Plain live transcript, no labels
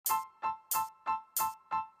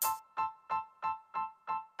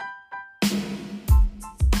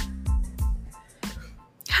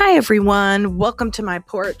Hi, everyone. Welcome to my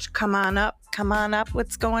porch. Come on up. Come on up.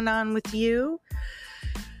 What's going on with you?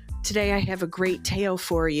 Today, I have a great tale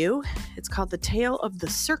for you. It's called The Tale of the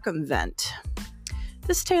Circumvent.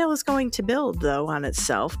 This tale is going to build, though, on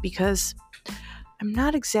itself because I'm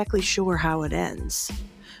not exactly sure how it ends,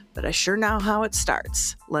 but I sure know how it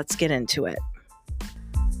starts. Let's get into it.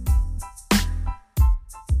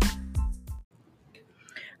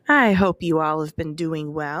 I hope you all have been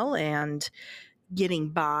doing well and getting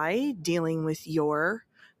by, dealing with your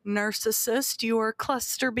narcissist, your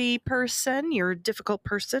cluster B person, your difficult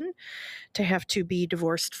person to have to be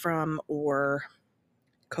divorced from or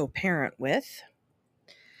co-parent with.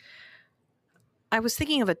 I was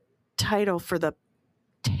thinking of a title for the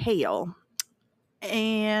tale,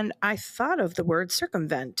 and I thought of the word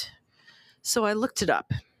circumvent. So I looked it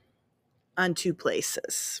up on two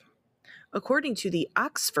places. According to the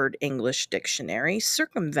Oxford English Dictionary,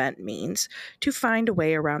 circumvent means to find a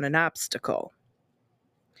way around an obstacle.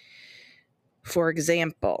 For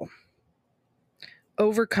example,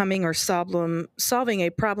 overcoming or solving a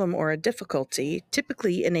problem or a difficulty,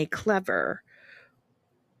 typically in a clever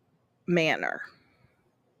manner.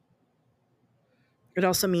 It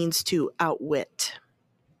also means to outwit.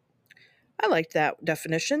 I liked that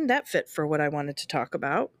definition. That fit for what I wanted to talk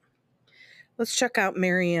about. Let's check out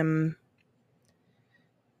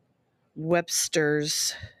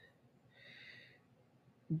Merriam-Webster's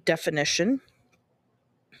definition.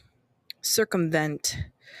 Circumvent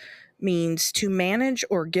means to manage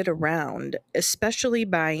or get around, especially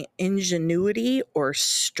by ingenuity or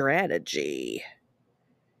strategy.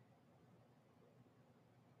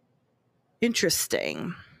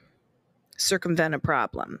 Interesting. Circumvent a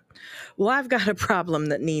problem. Well, I've got a problem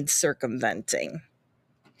that needs circumventing.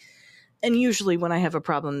 And usually when I have a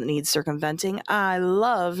problem that needs circumventing, I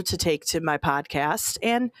love to take to my podcast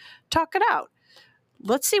and talk it out.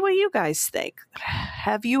 Let's see what you guys think.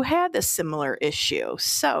 Have you had a similar issue?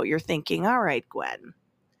 So you're thinking, all right, Gwen,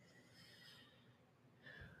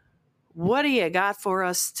 what do you got for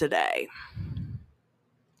us today?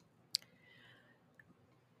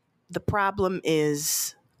 The problem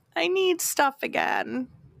is I need stuff again.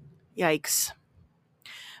 Yikes.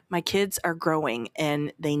 My kids are growing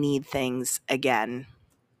and they need things again.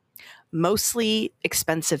 Mostly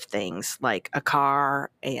expensive things like a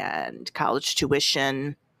car and college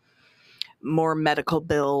tuition, more medical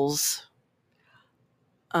bills,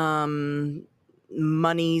 monies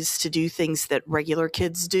to do things that regular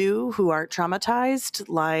kids do who aren't traumatized,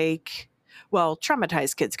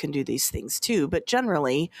 traumatized kids can do these things too, but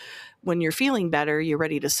generally, when you're feeling better, you're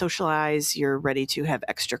ready to socialize, you're ready to have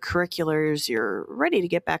extracurriculars, you're ready to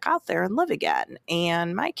get back out there and live again.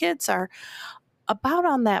 And my kids are about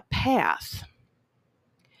on that path.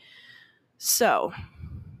 So,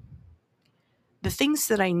 the things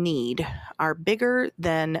that I need are bigger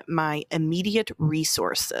than my immediate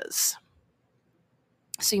resources.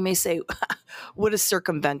 So you may say, what does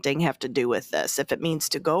circumventing have to do with this? If it means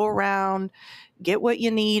to go around, get what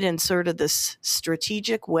you need in sort of this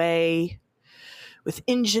strategic way with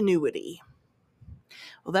ingenuity.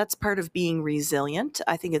 Well, that's part of being resilient.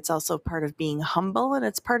 I think it's also part of being humble, and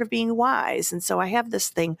it's part of being wise. And so I have this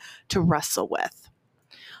thing to wrestle with.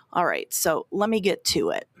 All right, so let me get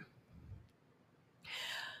to it.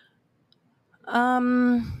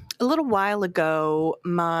 A little while ago,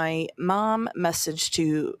 my mom mentioned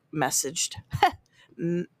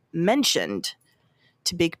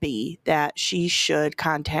to Big B that she should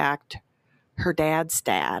contact her dad's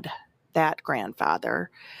dad, that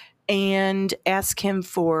grandfather, and ask him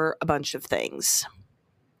for a bunch of things.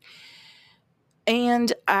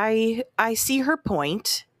 And I see her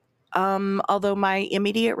point, although my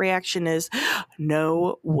immediate reaction is,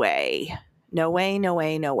 no way, no way, no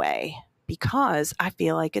way, no way. Because I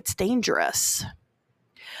feel like it's dangerous.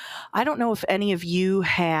 I don't know if any of you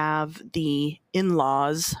have the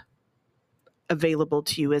in-laws available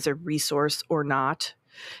to you as a resource or not.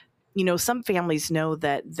 You know, some families know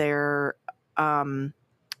that their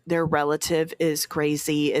relative is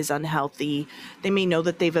crazy, is unhealthy. They may know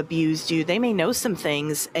that they've abused you. They may know some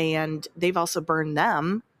things, and they've also burned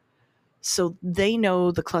them. So they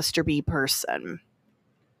know the cluster B person.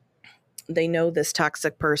 They know this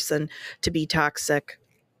toxic person to be toxic,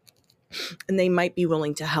 and they might be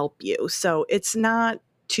willing to help you. So it's not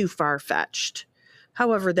too far-fetched.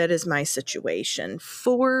 However, that is my situation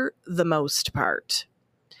for the most part.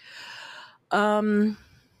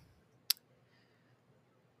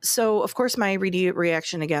 So, of course, my immediate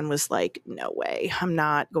reaction again was like, no way, I'm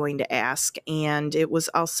not going to ask. And it was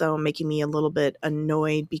also making me a little bit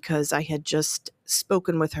annoyed because I had just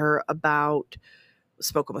spoken with her about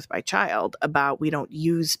spoken with my child about we don't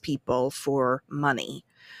use people for money.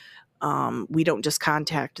 We don't just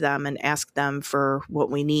contact them and ask them for what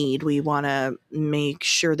we need. We want to make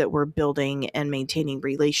sure that we're building and maintaining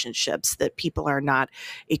relationships, that people are not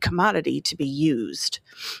a commodity to be used.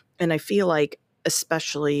 And I feel like,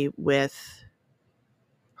 especially with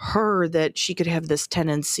her, that she could have this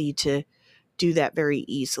tendency to do that very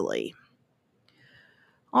easily.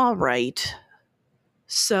 All right.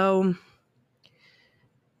 So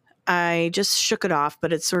I just shook it off,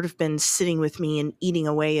 but it's sort of been sitting with me and eating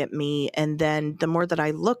away at me. And then the more that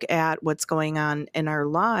I look at what's going on in our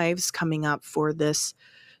lives coming up for this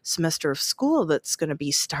semester of school that's going to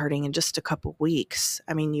be starting in just a couple weeks.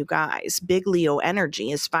 I mean, you guys, big Leo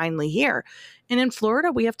energy is finally here. And in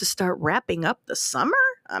Florida, we have to start wrapping up the summer.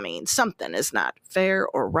 I mean, something is not fair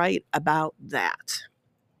or right about that.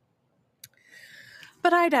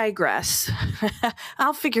 But I digress.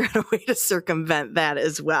 I'll figure out a way to circumvent that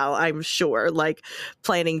as well, I'm sure, like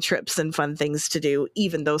planning trips and fun things to do,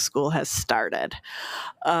 even though school has started.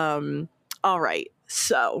 All right,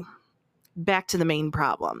 so back to the main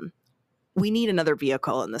problem. We need another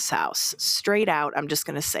vehicle in this house. Straight out, I'm just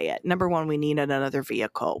going to say it. Number one, we need another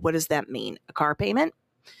vehicle. What does that mean? A car payment,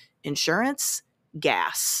 insurance,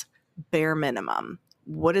 gas, bare minimum.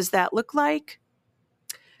 What does that look like?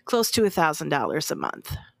 Close to $1,000 a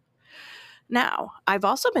month. Now, I've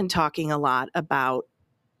also been talking a lot about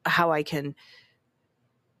how I can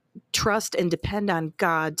trust and depend on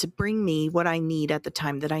God to bring me what I need at the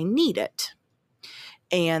time that I need it.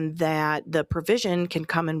 And that the provision can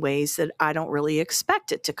come in ways that I don't really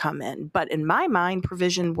expect it to come in. But in my mind,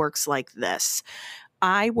 provision works like this.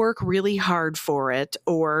 I work really hard for it,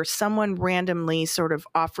 or someone randomly sort of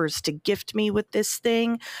offers to gift me with this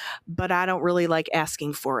thing, but I don't really like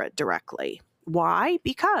asking for it directly. Why?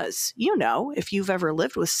 Because, if you've ever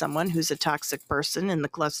lived with someone who's a toxic person in the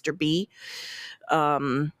cluster B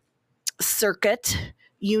circuit,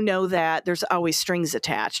 you know that there's always strings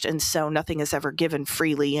attached. And so nothing is ever given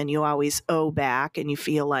freely, and you always owe back, and you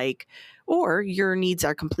feel like, or your needs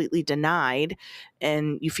are completely denied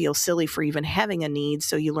and you feel silly for even having a need.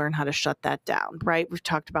 So you learn how to shut that down, right? We've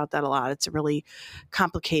talked about that a lot. It's a really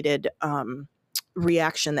complicated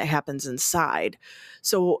reaction that happens inside.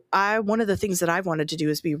 So one of the things that I've wanted to do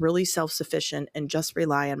is be really self-sufficient and just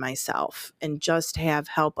rely on myself and just have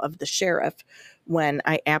help of the sheriff when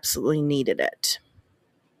I absolutely needed it.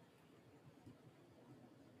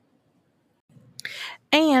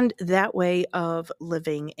 And that way of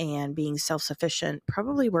living and being self-sufficient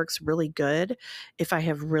probably works really good if I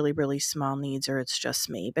have really, really small needs or it's just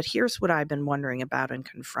me. But here's what I've been wondering about and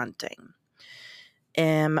confronting.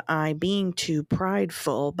 Am I being too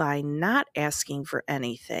prideful by not asking for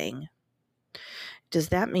anything? Does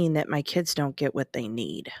that mean that my kids don't get what they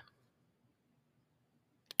need?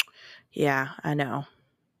 Yeah, I know.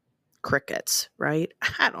 Crickets, right?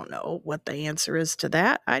 I don't know what the answer is to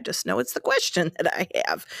that. I just know it's the question that I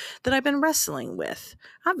have, that I've been wrestling with.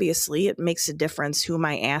 Obviously, it makes a difference. Who am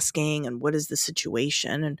I asking, and what is the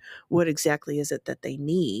situation, and what exactly is it that they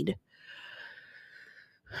need?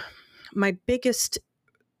 My biggest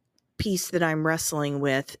piece that I'm wrestling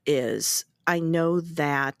with is I know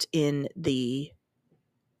that in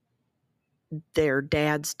their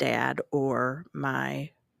dad's dad, or my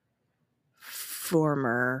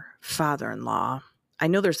former father-in-law, I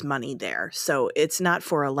know there's money there. So it's not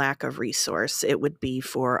for a lack of resource. It would be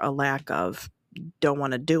for a lack of don't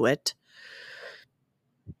want to do it.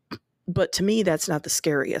 But to me, that's not the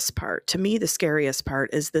scariest part. To me, the scariest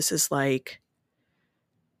part is this is like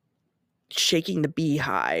shaking the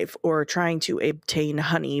beehive or trying to obtain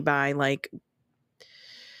honey by, like,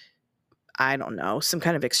 I don't know, some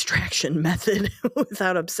kind of extraction method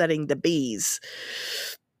without upsetting the bees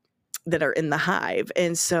that are in the hive.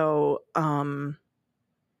 And so I'm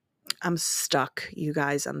stuck, you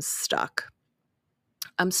guys. I'm stuck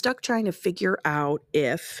trying to figure out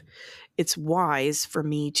if it's wise for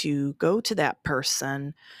me to go to that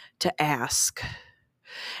person to ask.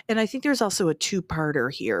 And I think there's also a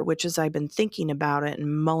two-parter here, which is I've been thinking about it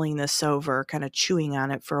and mulling this over, kind of chewing on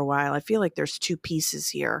it for a while. I feel like there's two pieces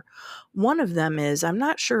here. One of them is I'm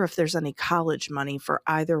not sure if there's any college money for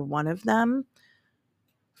either one of them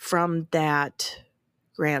from that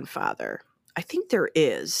grandfather. I think there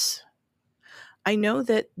is. I know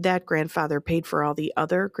that that grandfather paid for all the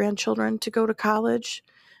other grandchildren to go to college.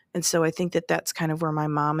 And so I think that that's kind of where my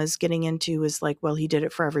mom is getting into, is like, well, he did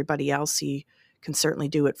it for everybody else. He can certainly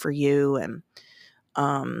do it for you. And,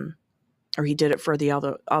 or he did it for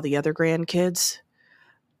all the other grandkids.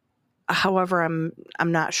 However,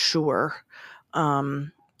 I'm not sure.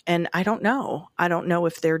 And I don't know. I don't know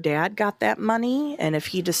if their dad got that money and if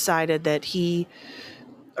he decided that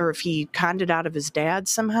if he conned it out of his dad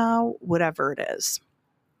somehow, whatever it is.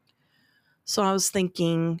 So I was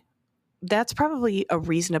thinking, that's probably a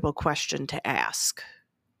reasonable question to ask.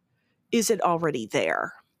 Is it already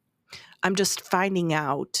there? I'm just finding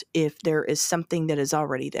out if there is something that is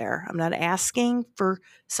already there. I'm not asking for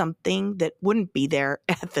something that wouldn't be there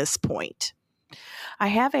at this point. I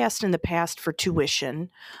have asked in the past for tuition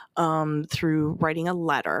through writing a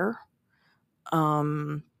letter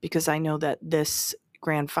because I know that this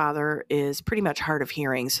grandfather is pretty much hard of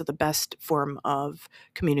hearing, so the best form of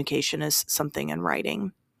communication is something in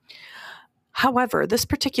writing. However, this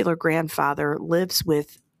particular grandfather lives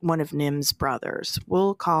with one of Nihm's brothers.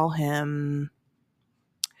 We'll call him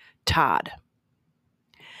Todd.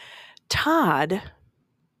 Todd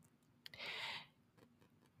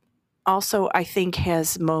also, I think,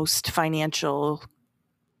 has most financial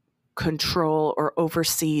control or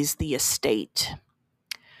oversees the estate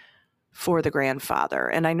for the grandfather.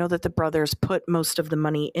 And I know that the brothers put most of the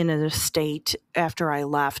money in an estate after I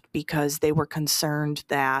left because they were concerned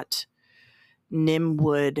that Nihm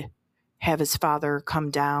would have his father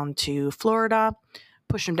come down to Florida,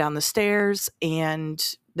 push him down the stairs,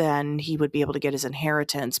 and then he would be able to get his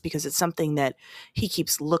inheritance because it's something that he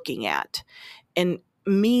keeps looking at. And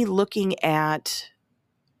me looking at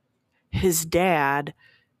his dad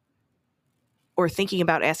or thinking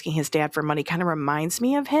about asking his dad for money kind of reminds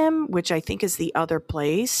me of him, which I think is the other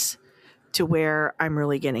place to where I'm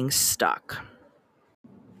really getting stuck.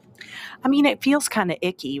 I mean, it feels kind of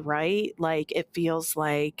icky, right? Like it feels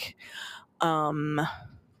like,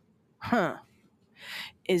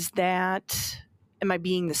 is that, am I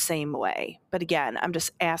being the same way? But again, I'm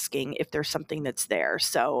just asking if there's something that's there.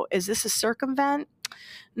 So is this a circumvent?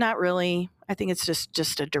 Not really. I think it's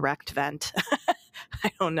just a direct vent.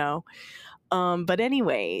 I don't know. But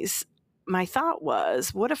anyways, my thought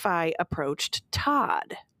was, what if I approached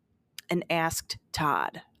Todd and asked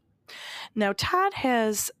Todd? Now, Todd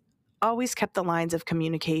has always kept the lines of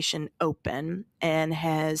communication open and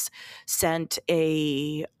has sent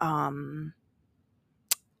a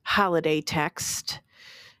holiday text,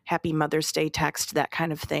 Happy Mother's Day text, that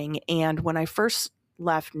kind of thing. And when I first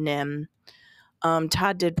left Nihm,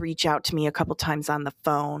 Todd did reach out to me a couple times on the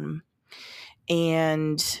phone.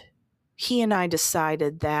 And he and I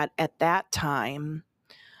decided that at that time,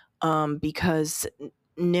 because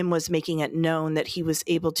Nihm was making it known that he was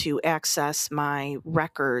able to access my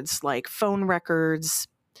records, like phone records.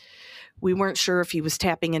 We weren't sure if he was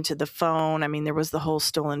tapping into the phone. I mean, there was the whole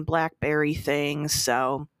stolen BlackBerry thing.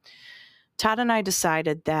 So Todd and I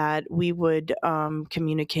decided that we would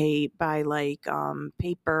communicate by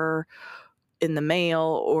paper in the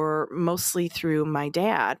mail or mostly through my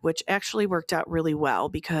dad, which actually worked out really well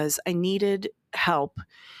because I needed help.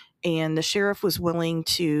 And the sheriff was willing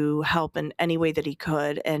to help in any way that he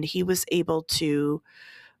could. And he was able to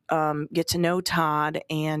get to know Todd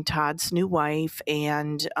and Todd's new wife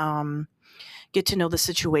and get to know the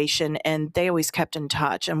situation. And they always kept in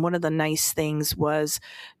touch. And one of the nice things was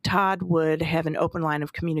Todd would have an open line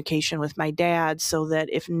of communication with my dad so that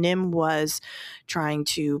if Nihm was trying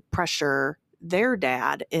to pressure their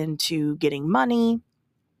dad into getting money,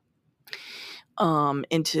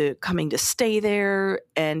 into coming to stay there,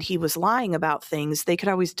 and he was lying about things, they could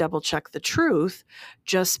always double check the truth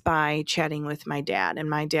just by chatting with my dad. And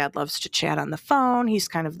my dad loves to chat on the phone. He's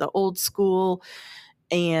kind of the old school.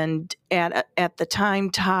 And at the time,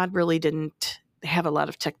 Todd really didn't have a lot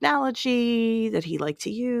of technology that he liked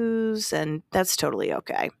to use, and that's totally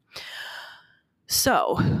okay.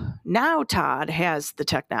 So now Todd has the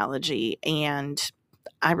technology, and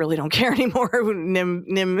I really don't care anymore.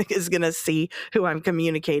 Nihm is going to see who I'm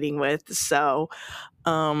communicating with. So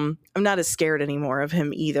I'm not as scared anymore of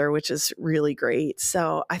him either, which is really great.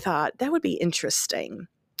 So I thought that would be interesting.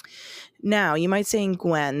 Now, you might say,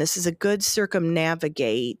 Gwen, this is a good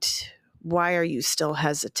circumnavigate. Why are you still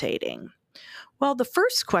hesitating? Well, the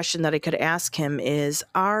first question that I could ask him is,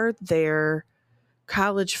 are there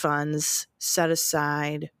college funds set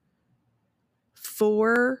aside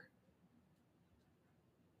for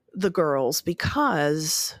the girls?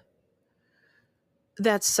 Because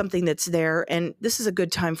that's something that's there. And this is a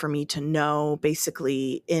good time for me to know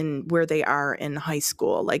basically in where they are in high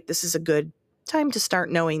school. Like this is a good time to start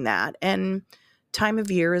knowing that. And time of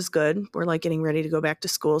year is good. We're like getting ready to go back to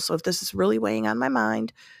school. So if this is really weighing on my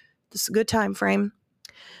mind, this is a good time frame.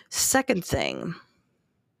 Second thing,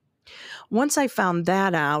 once I found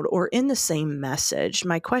that out or in the same message,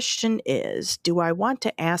 my question is, do I want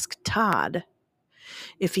to ask Todd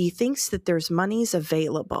If he thinks that there's monies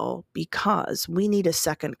available because we need a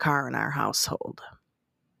second car in our household,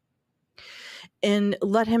 and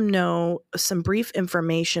let him know some brief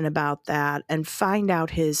information about that and find out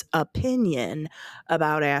his opinion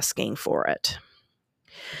about asking for it.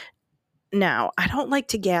 Now, I don't like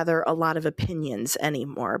to gather a lot of opinions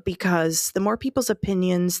anymore because the more people's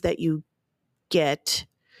opinions that you get,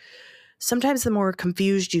 sometimes the more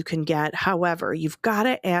confused you can get. However, you've got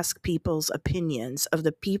to ask people's opinions of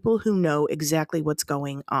the people who know exactly what's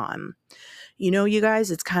going on. You know, you guys,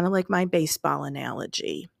 it's kind of like my baseball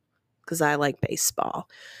analogy because I like baseball.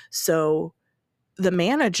 So the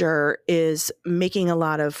manager is making a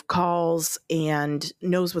lot of calls and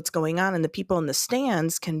knows what's going on, and the people in the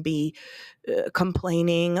stands can be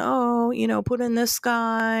complaining, oh, put in this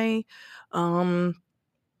guy,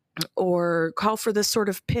 or call for this sort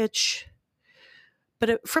of pitch.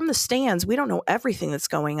 But from the stands, we don't know everything that's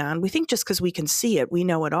going on. We think just because we can see it, we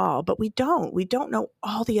know it all, but we don't. We don't know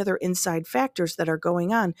all the other inside factors that are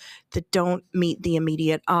going on that don't meet the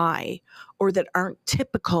immediate eye or that aren't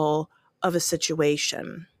typical of a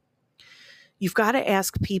situation. You've got to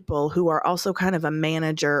ask people who are also kind of a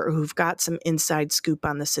manager or who've got some inside scoop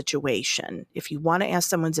on the situation. If you want to ask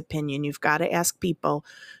someone's opinion, you've got to ask people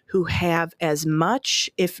who have as much,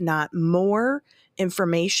 if not more,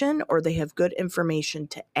 information, or they have good information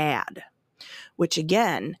to add. Which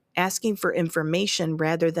again, asking for information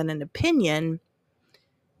rather than an opinion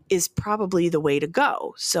is probably the way to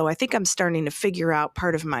go. So I think I'm starting to figure out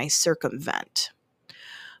part of my circumvent.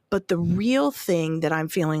 But the real thing that I'm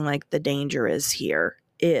feeling like the danger is here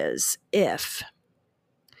is if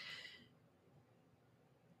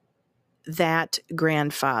that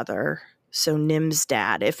grandfather, so Nimh's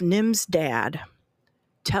dad, if Nimh's dad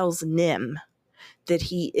tells Nihm that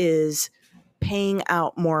he is paying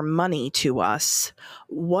out more money to us,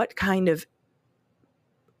 what kind of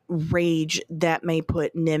rage that may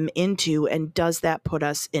put Nihm into, and does that put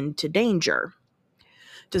us into danger?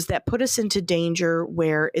 Does that put us into danger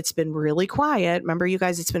where it's been really quiet? Remember, you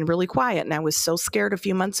guys, it's been really quiet. And I was so scared a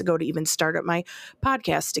few months ago to even start up my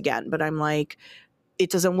podcast again. But I'm like, it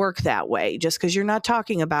doesn't work that way. Just because you're not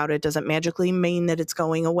talking about it doesn't magically mean that it's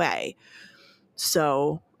going away.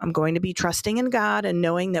 So I'm going to be trusting in God and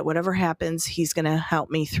knowing that whatever happens, He's going to help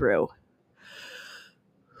me through.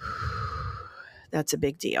 That's a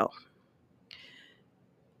big deal.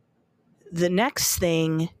 The next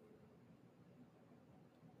thing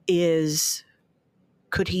is,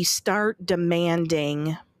 could he start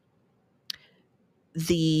demanding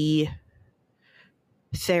the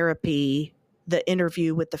therapy, the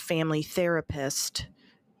interview with the family therapist?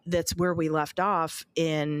 That's where we left off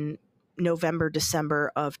in November,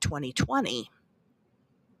 December of 2020.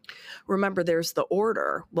 Remember, there's the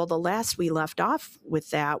order. Well, the last we left off with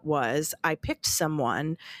that was I picked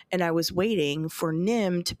someone and I was waiting for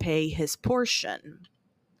Nihm to pay his portion.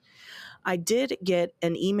 I did get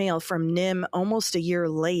an email from Nihm almost a year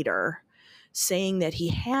later saying that he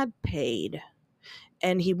had paid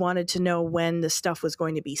and he wanted to know when the stuff was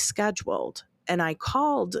going to be scheduled. And I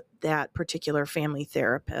called that particular family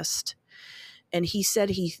therapist, and he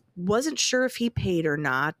said he wasn't sure if he paid or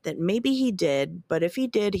not, that maybe he did, but if he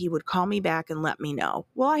did, he would call me back and let me know.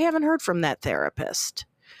 Well, I haven't heard from that therapist.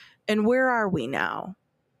 And where are we now?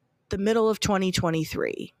 The middle of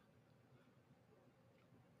 2023.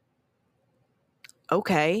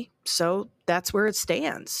 Okay, so that's where it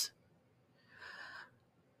stands.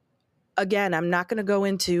 Again, I'm not going to go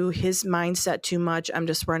into his mindset too much. I'm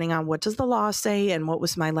just running on what does the law say and what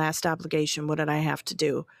was my last obligation? What did I have to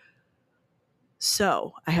do?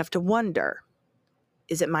 So I have to wonder,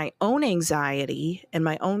 is it my own anxiety and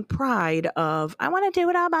my own pride of I want to do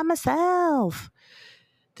it all by myself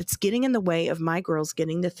that's getting in the way of my girls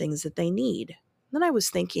getting the things that they need? Then I was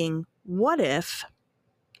thinking, what if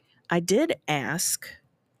I did ask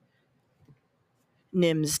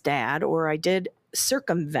Nimh's dad, or I did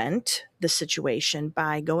circumvent the situation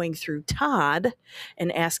by going through Todd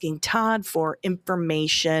and asking Todd for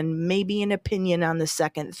information, maybe an opinion on the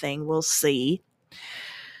second thing. We'll see.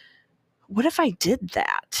 What if I did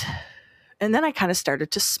that? And then I kind of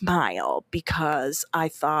started to smile because I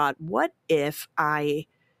thought, what if I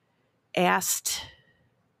asked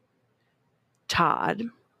Todd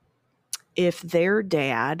if their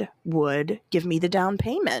dad would give me the down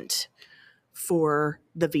payment for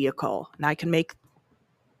the vehicle, and I can make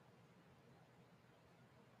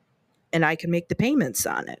the payments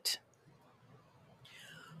on it?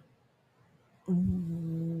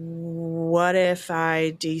 What if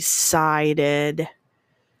I decided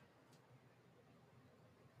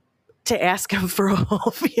to ask him for a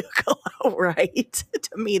whole vehicle outright.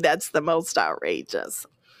 To me, that's the most outrageous.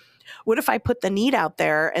 What if I put the need out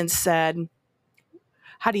there and said,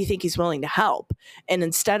 how do you think he's willing to help? And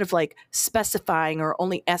instead of like specifying or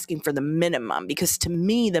only asking for the minimum, because to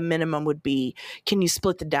me, the minimum would be, can you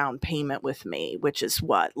split the down payment with me? Which is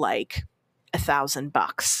what, like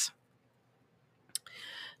 $1,000.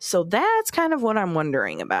 So that's kind of what I'm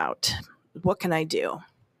wondering about. What can I do?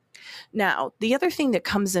 Now, the other thing that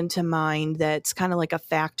comes into mind that's kind of like a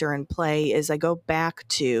factor in play is I go back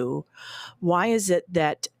to, why is it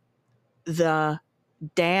that the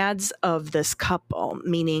dads of this couple,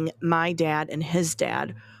 meaning my dad and his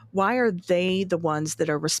dad, why are they the ones that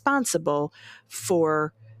are responsible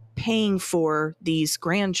for paying for these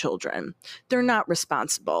grandchildren? They're not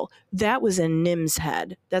responsible. That was in Nimh's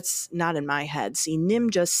head. That's not in my head. See, Nihm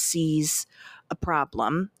just sees a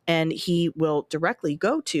problem and he will directly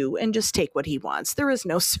go to and just take what he wants. There is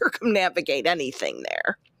no circumnavigate anything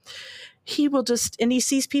there. He will just, and he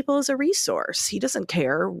sees people as a resource. He doesn't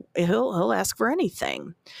care. He'll ask for anything.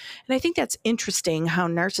 And I think that's interesting how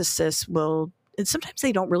narcissists will, and sometimes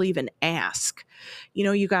they don't really even ask. You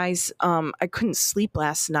know, you guys, I couldn't sleep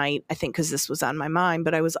last night, I think because this was on my mind,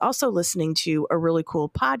 but I was also listening to a really cool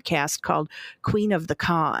podcast called Queen of the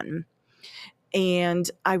Con. And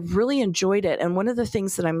I really enjoyed it. And one of the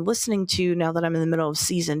things that I'm listening to now that I'm in the middle of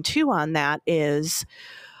season 2 on that is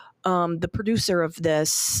the producer of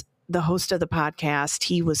this, the host of the podcast,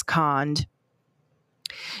 he was conned.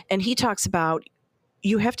 And he talks about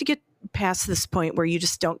you have to get past this point where you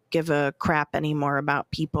just don't give a crap anymore about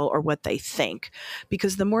people or what they think.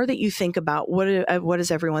 Because the more that you think about what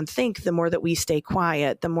does everyone think, the more that we stay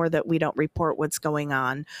quiet, the more that we don't report what's going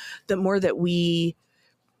on, the more that we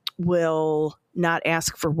will not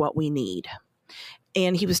ask for what we need.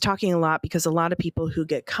 And he was talking a lot because a lot of people who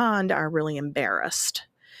get conned are really embarrassed.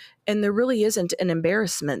 And there really isn't an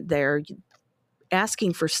embarrassment there.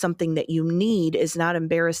 Asking for something that you need is not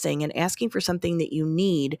embarrassing, and asking for something that you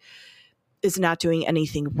need is not doing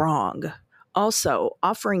anything wrong. Also,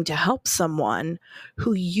 offering to help someone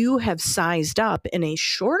who you have sized up in a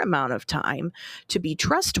short amount of time to be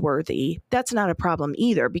trustworthy, that's not a problem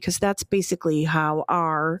either, because that's basically how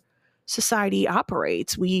our society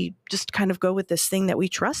operates. We just kind of go with this thing that we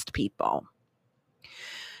trust people.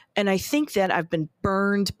 And I think that I've been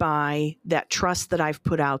burned by that trust that I've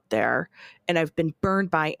put out there, and I've been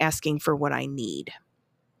burned by asking for what I need.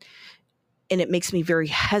 And it makes me very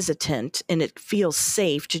hesitant, and it feels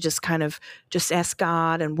safe to just kind of just ask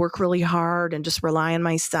God and work really hard and just rely on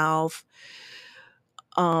myself.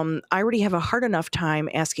 I already have a hard enough time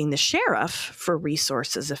asking the sheriff for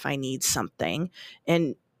resources if I need something,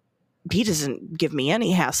 and he doesn't give me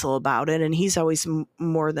any hassle about it, and he's always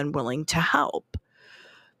more than willing to help.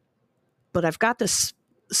 But I've got this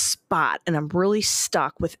spot and I'm really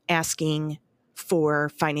stuck with asking for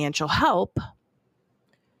financial help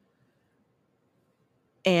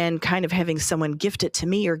and kind of having someone gift it to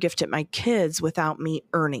me or gift it my kids without me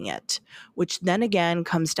earning it, which then again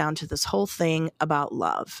comes down to this whole thing about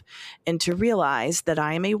love, and to realize that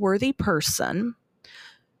I am a worthy person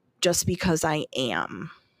just because I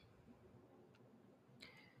am.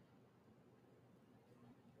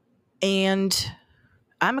 And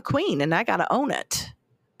I'm a queen and I got to own it.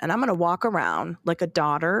 And I'm going to walk around like a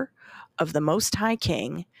daughter of the Most High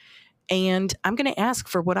King. And I'm going to ask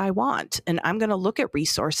for what I want. And I'm going to look at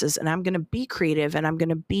resources and I'm going to be creative and I'm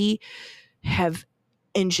going to have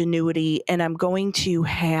ingenuity and I'm going to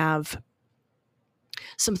have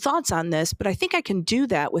some thoughts on this. But I think I can do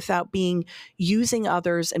that without using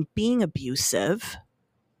others and being abusive.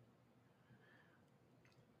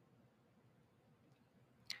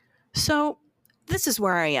 So this is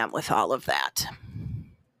where I am with all of that.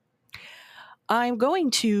 I'm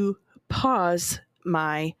going to pause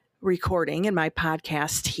my recording and my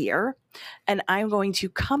podcast here, and I'm going to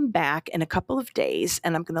come back in a couple of days,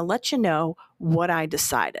 and I'm going to let you know what I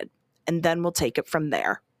decided, and then we'll take it from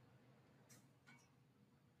there.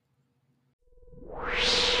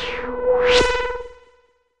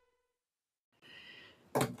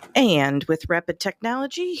 And with rapid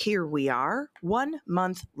technology, here we are 1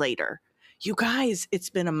 month later. You guys, it's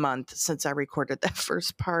been a month since I recorded that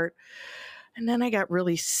first part. And then I got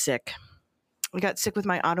really sick. I got sick with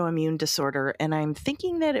my autoimmune disorder. And I'm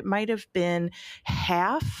thinking that it might have been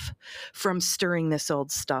half from stirring this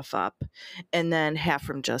old stuff up and then half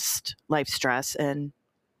from just life stress and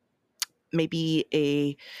maybe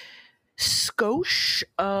a skosh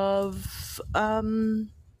of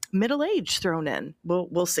middle age thrown in.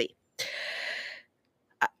 We'll see.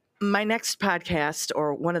 My next podcast,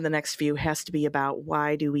 or one of the next few, has to be about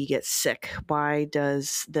why do we get sick? Why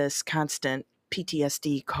does this constant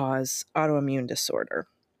PTSD cause autoimmune disorder?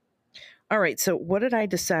 All right, so what did I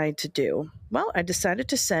decide to do? Well, I decided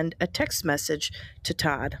to send a text message to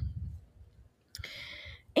Todd.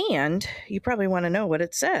 And you probably want to know what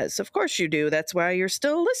it says. Of course you do. That's why you're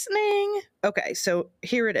still listening. Okay, so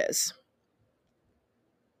here it is.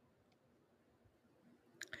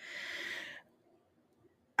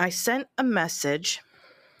 I sent a message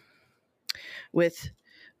with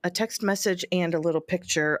a text message and a little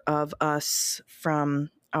picture of us from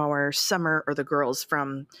our summer, or the girls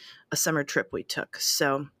from a summer trip we took.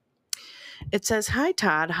 So it says, "Hi,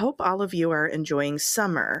 Todd. Hope all of you are enjoying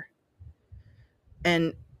summer."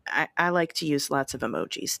 And I like to use lots of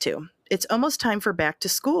emojis too. It's almost time for back to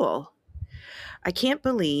school. I can't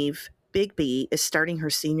believe Big B is starting her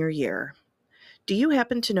senior year. Do you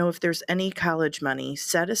happen to know if there's any college money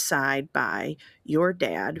set aside by your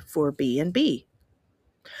dad for B&B?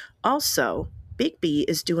 Also, Big B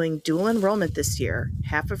is doing dual enrollment this year.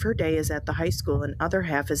 Half of her day is at the high school and other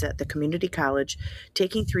half is at the community college,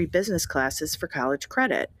 taking 3 business classes for college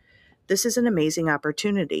credit. This is an amazing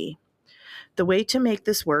opportunity. The way to make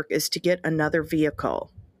this work is to get another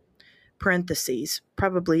vehicle. Parentheses,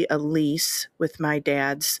 probably a lease with my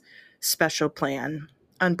dad's special plan,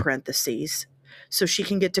 unparentheses, so she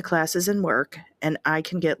can get to classes and work, and I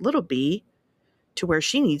can get little B to where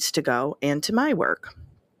she needs to go and to my work.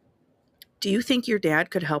 Do you think your dad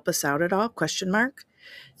could help us out at all? Question mark.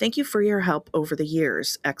 Thank you for your help over the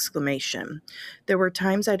years! Exclamation. There were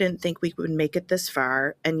times I didn't think we would make it this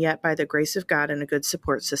far, and yet by the grace of God and a good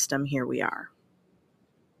support system, here we are.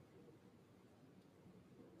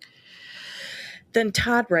 Then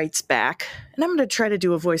Todd writes back, and I'm going to try to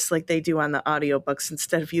do a voice like they do on the audiobooks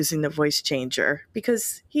instead of using the voice changer,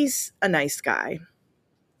 because he's a nice guy.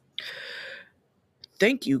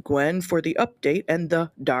 Thank you, Gwen, for the update and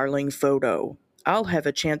the darling photo. I'll have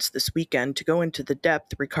a chance this weekend to go into the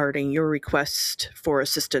depth regarding your request for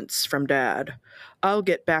assistance from Dad. I'll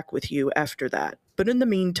get back with you after that. But in the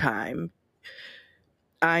meantime,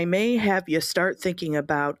 I may have you start thinking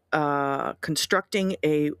about constructing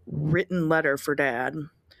a written letter for Dad.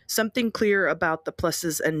 Something clear about the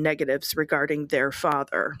pluses and negatives regarding their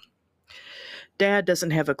father. Dad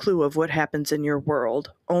doesn't have a clue of what happens in your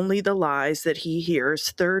world, only the lies that he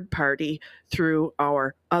hears third party through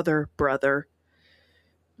our other brother,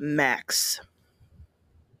 Max.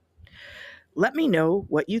 Let me know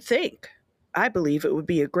what you think. I believe it would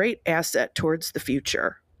be a great asset towards the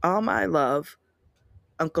future. All my love,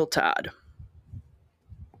 Uncle Todd.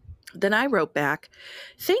 Then I wrote back,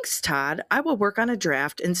 thanks, Todd. I will work on a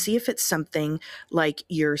draft and see if it's something like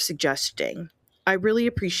you're suggesting. I really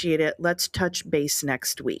appreciate it. Let's touch base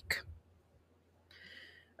next week.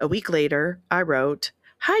 A week later, I wrote,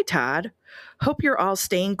 hi, Todd. Hope you're all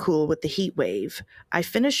staying cool with the heat wave. I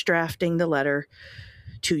finished drafting the letter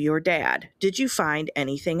to your dad. Did you find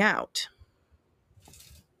anything out?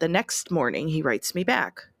 The next morning, he writes me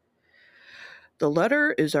back. The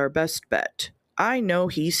letter is our best bet. I know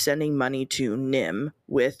he's sending money to Nihm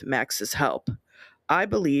with Max's help. I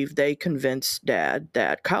believe they convinced Dad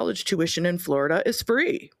that college tuition in Florida is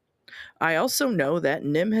free. I also know that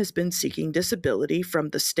Nihm has been seeking disability from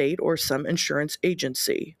the state or some insurance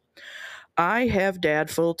agency. I have Dad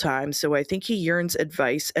full-time, so I think he yearns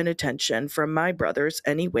advice and attention from my brothers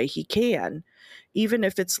any way he can, even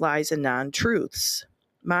if it's lies and non-truths.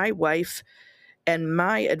 My wife and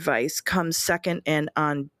my advice comes second and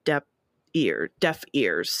on deaf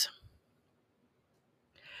ears.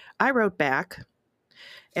 I wrote back,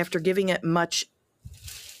 after giving it much,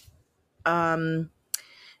 the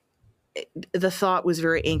thought was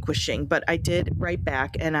very anguishing, but I did write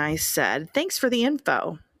back and I said, thanks for the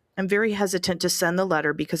info. I'm very hesitant to send the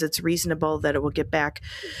letter because it's reasonable that it will get back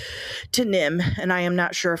to Nihm, and I am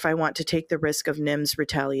not sure if I want to take the risk of Nim's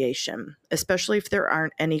retaliation, especially if there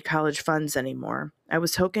aren't any college funds anymore. I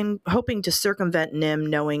was hoping to circumvent Nihm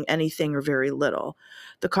knowing anything or very little.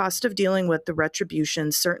 The cost of dealing with the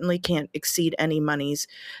retribution certainly can't exceed any monies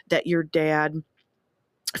that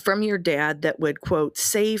from your dad that would, quote,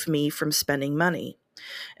 save me from spending money,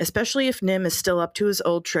 especially if Nihm is still up to his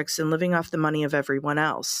old tricks and living off the money of everyone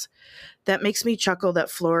else. That makes me chuckle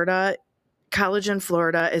that college in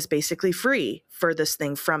Florida is basically free. Furthest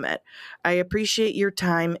thing from it. I appreciate your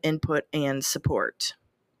time, input, and support.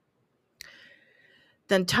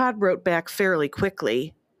 Then Todd wrote back fairly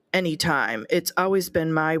quickly, anytime. It's always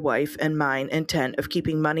been my wife and mine intent of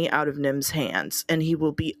keeping money out of Nim's hands, and he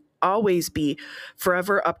will be always be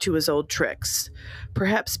forever up to his old tricks.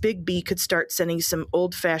 Perhaps Big B could start sending some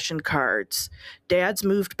old-fashioned cards. Dad's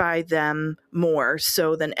moved by them more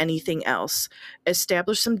so than anything else.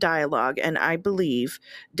 Establish some dialogue, and I believe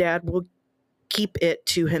Dad will keep it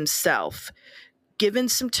to himself. Given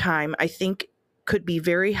some time, I think could be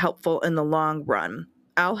very helpful in the long run.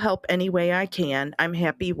 I'll help any way I can. I'm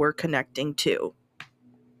happy we're connecting too.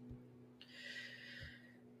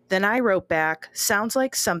 Then I wrote back, sounds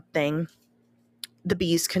like something the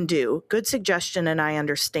bees can do. Good suggestion, and I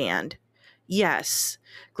understand. Yes,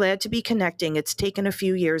 glad to be connecting. It's taken a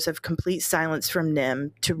few years of complete silence from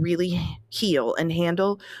Nihm to really heal and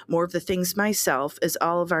handle more of the things myself, as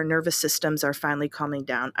all of our nervous systems are finally calming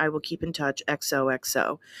down. I will keep in touch.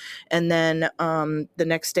 XOXO. And then the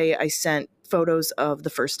next day I sent photos of the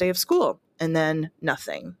first day of school, and then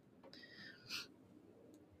nothing.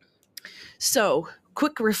 So,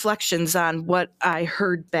 quick reflections on what I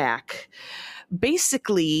heard back.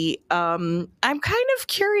 Basically, I'm kind of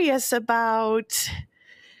curious about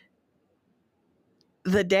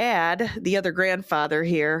the dad, the other grandfather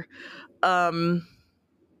here.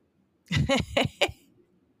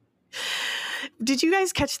 Did you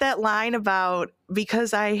guys catch that line about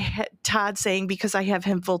Todd saying because I have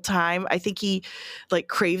him full time? I think he like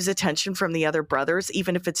craves attention from the other brothers,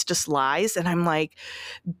 even if it's just lies. And I'm like,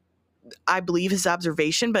 I believe his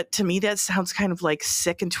observation, but to me that sounds kind of like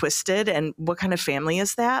sick and twisted. And what kind of family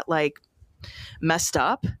is that? Like messed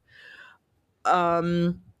up.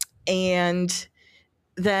 And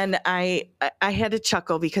then I had to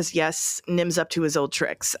chuckle because yes, Nim's up to his old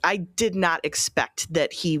tricks. I did not expect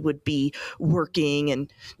that he would be working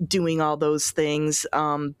and doing all those things.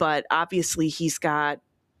 But obviously he's got,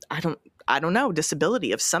 I don't know,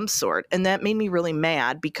 disability of some sort. And that made me really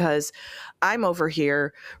mad because I'm over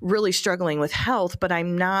here really struggling with health, but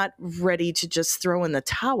I'm not ready to just throw in the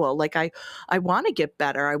towel. Like I want to get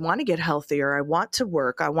better. I want to get healthier. I want to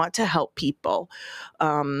work. I want to help people.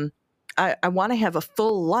 I want to have a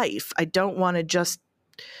full life. I don't want to just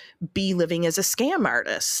be living as a scam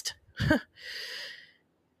artist.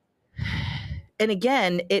 And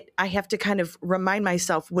again, I have to kind of remind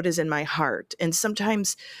myself what is in my heart. And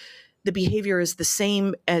sometimes the behavior is the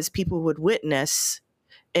same as people would witness,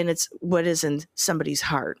 and it's what is in somebody's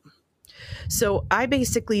heart. So I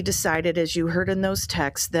basically decided, as you heard in those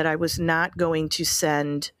texts, that I was not going to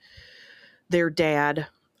send their dad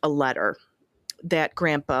a letter, that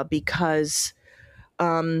grandpa, because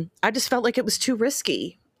I just felt like it was too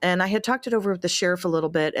risky. And I had talked it over with the sheriff a little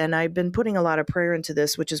bit, and I've been putting a lot of prayer into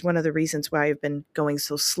this, which is one of the reasons why I've been going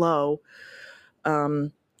so slow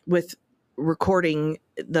with recording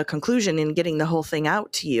the conclusion and getting the whole thing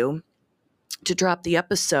out to you to drop the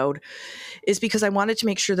episode, is because I wanted to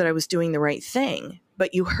make sure that I was doing the right thing.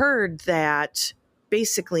 But you heard that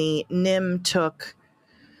basically Nihm took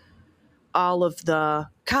all of the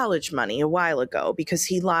college money a while ago because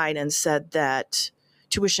he lied and said that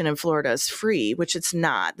tuition in Florida is free, which it's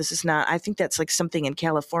not. This is not, I think that's like something in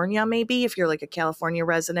California, maybe if you're like a California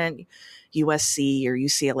resident, USC or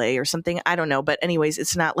UCLA or something. I don't know. But anyways,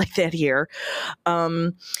 it's not like that here.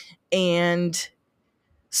 And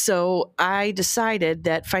so I decided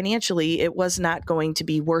that financially it was not going to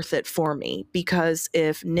be worth it for me, because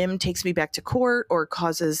if Nihm takes me back to court or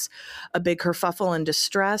causes a big kerfuffle and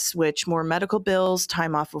distress, which more medical bills,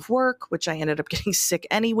 time off of work, which I ended up getting sick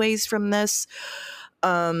anyways from this,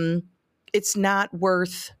 it's not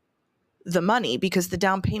worth the money, because the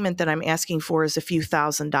down payment that I'm asking for is a few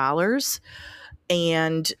 $1,000s.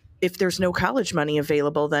 And if there's no college money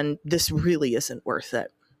available, then this really isn't worth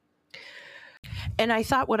it. And I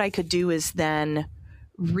thought what I could do is then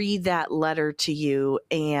read that letter to you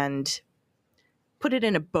and put it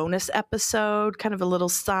in a bonus episode, kind of a little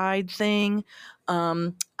side thing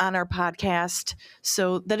on our podcast,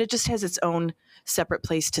 so that it just has its own separate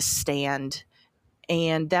place to stand.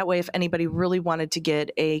 And that way, if anybody really wanted to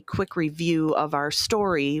get a quick review of our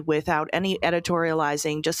story without any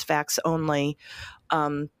editorializing, just facts only,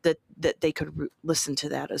 that they could listen to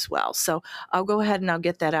that as well. So I'll go ahead and I'll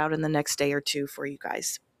get that out in the next day or two for you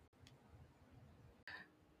guys.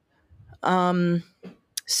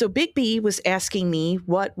 So Big B was asking me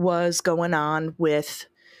what was going on with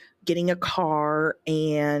getting a car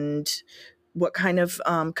and what kind of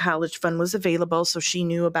college fund was available. So she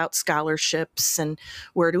knew about scholarships and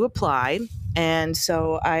where to apply. And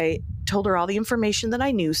so I told her all the information that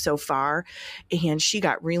I knew so far. And she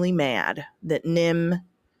got really mad that Nihm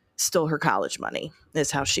stole her college money,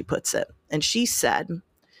 is how she puts it. And she said,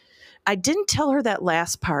 I didn't tell her that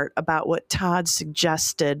last part about what Todd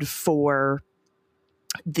suggested for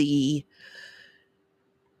the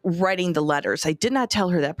writing the letters. I did not tell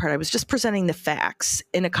her that part. I was just presenting the facts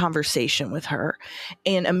in a conversation with her.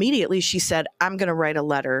 And immediately she said, I'm going to write a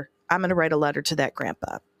letter. I'm going to write a letter to that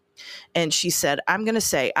grandpa. And she said, I'm going to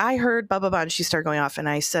say, I heard blah, blah, blah. And she started going off. And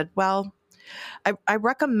I said, well, I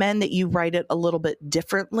recommend that you write it a little bit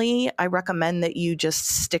differently. I recommend that you just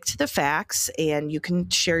stick to the facts, and you can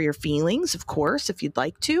share your feelings, of course, if you'd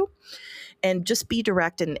like to, and just be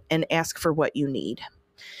direct and ask for what you need.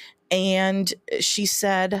 And she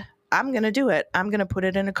said, I'm going to do it. I'm going to put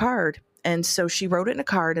it in a card. And so she wrote it in a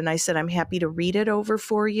card, and I said, I'm happy to read it over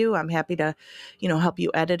for you. I'm happy to, help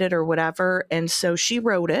you edit it or whatever. And so she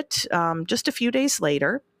wrote it just a few days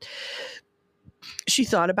later. She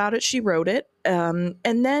thought about it. She wrote it. And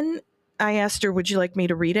then I asked her, would you like me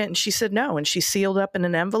to read it? And she said no. And she sealed up in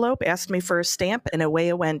an envelope, asked me for a stamp, and away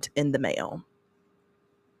it went in the mail.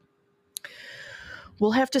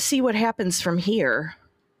 We'll have to see what happens from here.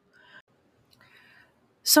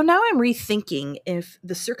 So now I'm rethinking if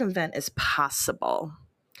the circumvent is possible.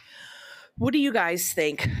 What do you guys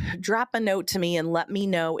think? Drop a note to me and let me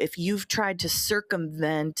know if you've tried to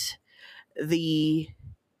circumvent the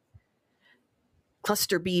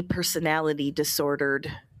cluster B personality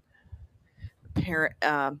disordered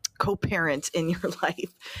co-parent in your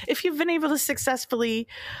life. If you've been able to successfully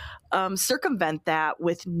circumvent that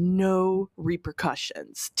with no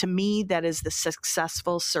repercussions. To me, that is the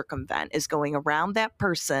successful circumvent, is going around that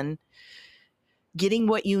person, getting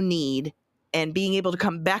what you need, and being able to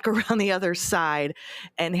come back around the other side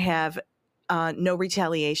and have no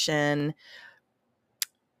retaliation,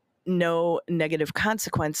 no negative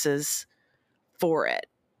consequences for it.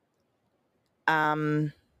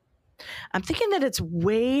 I'm thinking that it's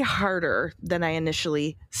way harder than I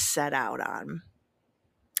initially set out on.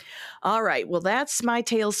 All right. Well, that's my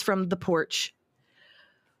tales from the porch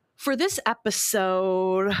for this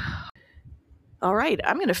episode. All right.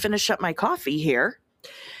 I'm going to finish up my coffee here,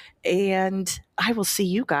 and I will see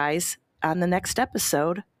you guys on the next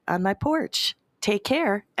episode on my porch. Take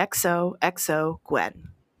care. XOXO Gwen.